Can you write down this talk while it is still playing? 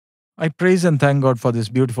I praise and thank God for this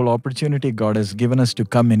beautiful opportunity God has given us to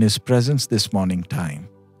come in His presence this morning time.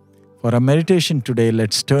 For our meditation today,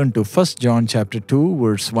 let's turn to 1 John chapter 2,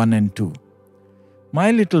 verse 1 and 2. My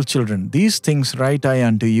little children, these things write I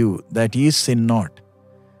unto you, that ye sin not.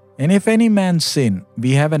 And if any man sin,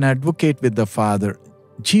 we have an advocate with the Father,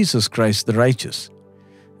 Jesus Christ the righteous.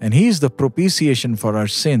 And He is the propitiation for our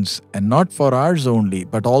sins, and not for ours only,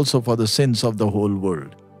 but also for the sins of the whole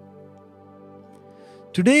world.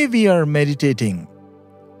 Today we are meditating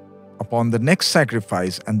upon the next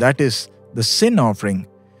sacrifice, and that is the sin offering,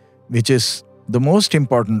 which is the most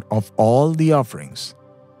important of all the offerings.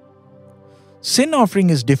 Sin offering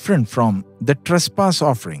is different from the trespass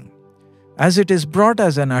offering, as it is brought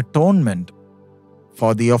as an atonement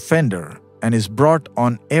for the offender and is brought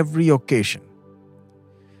on every occasion.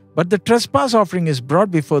 But the trespass offering is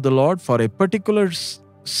brought before the Lord for a particular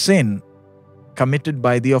sin committed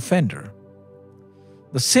by the offender.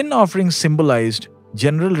 The sin offering symbolized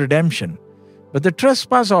general redemption, but the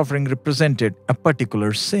trespass offering represented a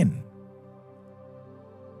particular sin.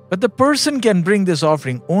 But the person can bring this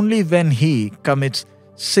offering only when he commits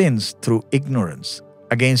sins through ignorance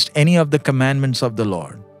against any of the commandments of the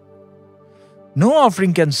Lord. No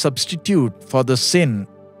offering can substitute for the sin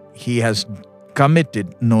he has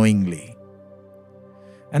committed knowingly.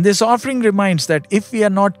 And this offering reminds that if we are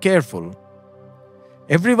not careful,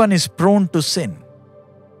 everyone is prone to sin.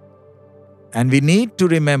 And we need to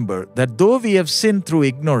remember that though we have sinned through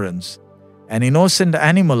ignorance, an innocent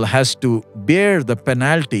animal has to bear the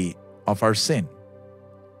penalty of our sin.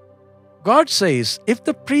 God says, if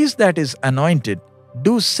the priest that is anointed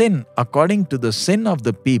do sin according to the sin of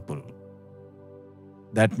the people,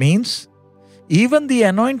 that means even the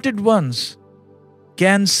anointed ones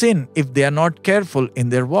can sin if they are not careful in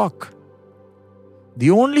their walk.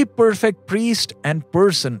 The only perfect priest and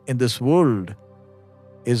person in this world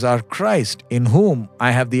is our Christ, in whom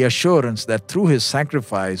I have the assurance that through His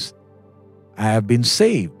sacrifice I have been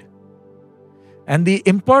saved. And the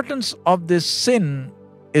importance of this sin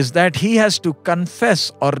is that he has to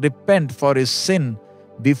confess or repent for his sin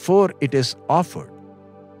before it is offered.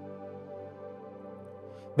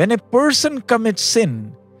 When a person commits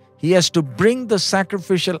sin, he has to bring the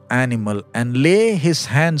sacrificial animal and lay his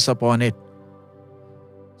hands upon it,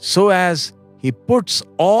 so as he puts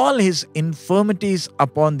all his infirmities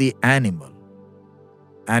upon the animal,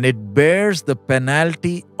 and it bears the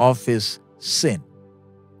penalty of his sin.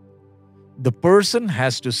 The person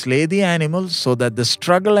has to slay the animal so that the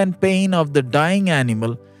struggle and pain of the dying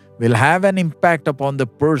animal will have an impact upon the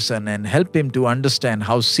person and help him to understand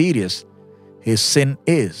how serious his sin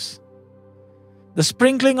is. The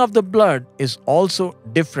sprinkling of the blood is also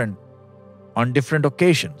different on different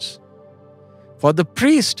occasions. For the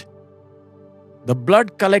priest, the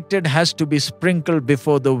blood collected has to be sprinkled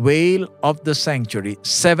before the veil of the sanctuary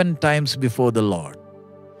 7 times before the Lord.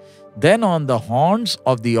 Then on the horns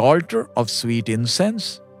of the altar of sweet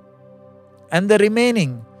incense, and the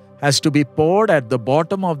remaining has to be poured at the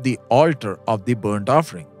bottom of the altar of the burnt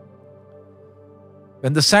offering.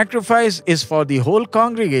 When the sacrifice is for the whole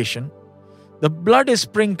congregation, the blood is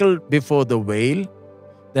sprinkled before the veil,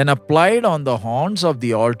 then applied on the horns of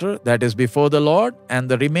the altar that is before the Lord, and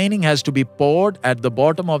the remaining has to be poured at the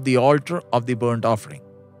bottom of the altar of the burnt offering.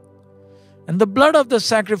 And the blood of the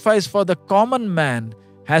sacrifice for the common man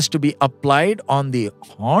has to be applied on the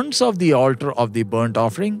horns of the altar of the burnt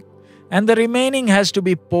offering, and the remaining has to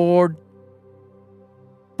be put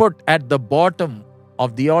at the bottom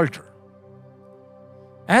of the altar.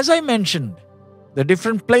 As I mentioned, the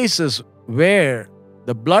different places where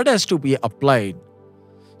the blood has to be applied,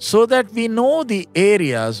 so that we know the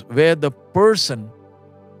areas where the person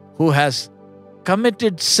who has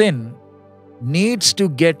committed sin needs to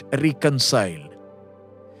get reconciled.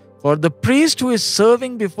 For the priest who is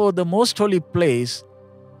serving before the most holy place,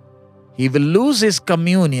 he will lose his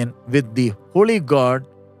communion with the holy God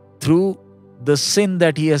through the sin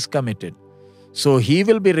that he has committed. So he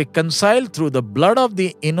will be reconciled through the blood of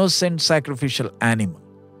the innocent sacrificial animal.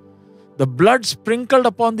 The blood sprinkled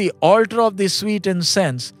upon the altar of the sweet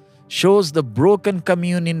incense shows the broken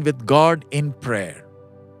communion with God in prayer.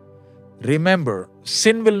 Remember,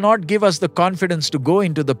 sin will not give us the confidence to go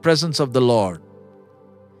into the presence of the Lord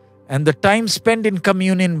and the time spent in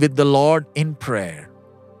communion with the Lord in prayer.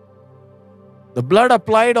 The blood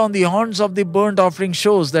applied on the horns of the burnt offering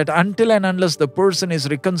shows that until and unless the person is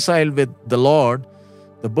reconciled with the Lord,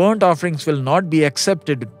 the burnt offerings will not be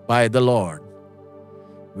accepted by the Lord.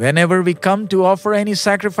 Whenever we come to offer any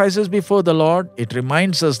sacrifices before the Lord, it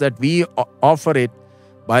reminds us that we offer it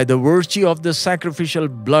by the virtue of the sacrificial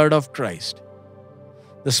blood of Christ.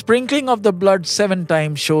 The sprinkling of the blood 7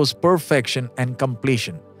 times shows perfection and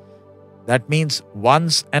completion. That means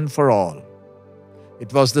once and for all.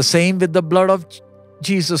 It was the same with the blood of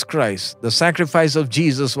Jesus Christ. The sacrifice of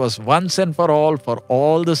Jesus was once and for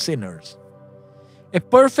all the sinners. A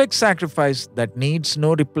perfect sacrifice that needs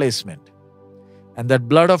no replacement. And that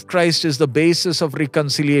blood of Christ is the basis of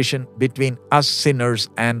reconciliation between us sinners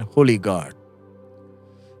and holy God.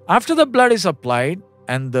 After the blood is applied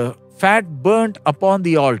and the fat burnt upon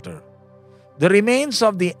the altar, the remains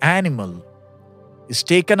of the animal is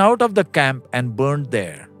taken out of the camp and burned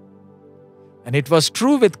there. And it was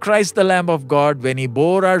true with Christ the Lamb of God when He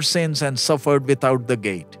bore our sins and suffered without the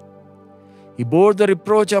gate. He bore the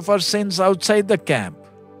reproach of our sins outside the camp.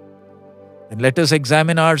 And let us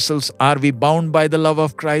examine ourselves. Are we bound by the love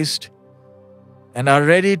of Christ and are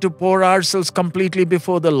ready to pour ourselves completely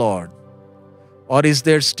before the Lord? Or is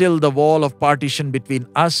there still the wall of partition between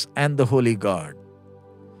us and the holy God?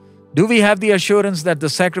 Do we have the assurance that the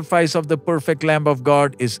sacrifice of the perfect Lamb of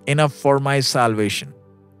God is enough for my salvation?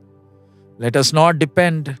 Let us not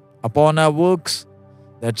depend upon our works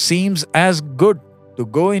that seems as good to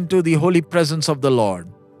go into the holy presence of the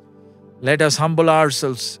Lord. Let us humble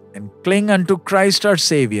ourselves and cling unto Christ our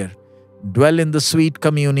Savior, dwell in the sweet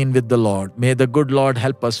communion with the Lord. May the good Lord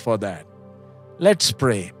help us for that. Let's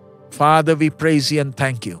pray. Father, we praise You and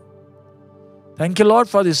thank You. Thank You, Lord,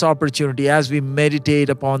 for this opportunity as we meditate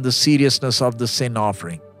upon the seriousness of the sin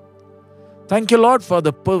offering. Thank You, Lord, for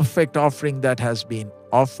the perfect offering that has been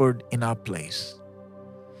offered in our place.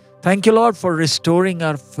 Thank You, Lord, for restoring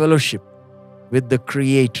our fellowship with the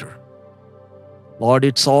Creator. Lord,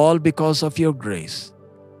 it's all because of Your grace.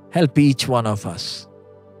 Help each one of us.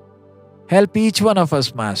 Help each one of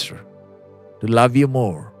us, Master, to love You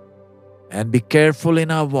more and be careful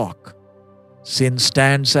in our walk. Sin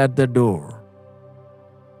stands at the door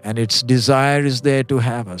and its desire is there to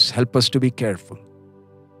have us. Help us to be careful.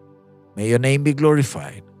 May Your name be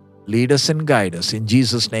glorified. Lead us and guide us. In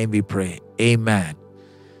Jesus' name we pray. Amen.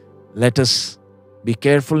 Let us be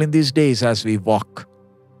careful in these days as we walk.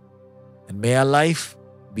 And may our life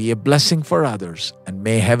be a blessing for others. And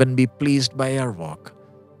may heaven be pleased by our walk.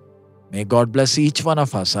 May God bless each one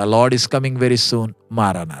of us. Our Lord is coming very soon.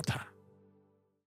 Maranatha.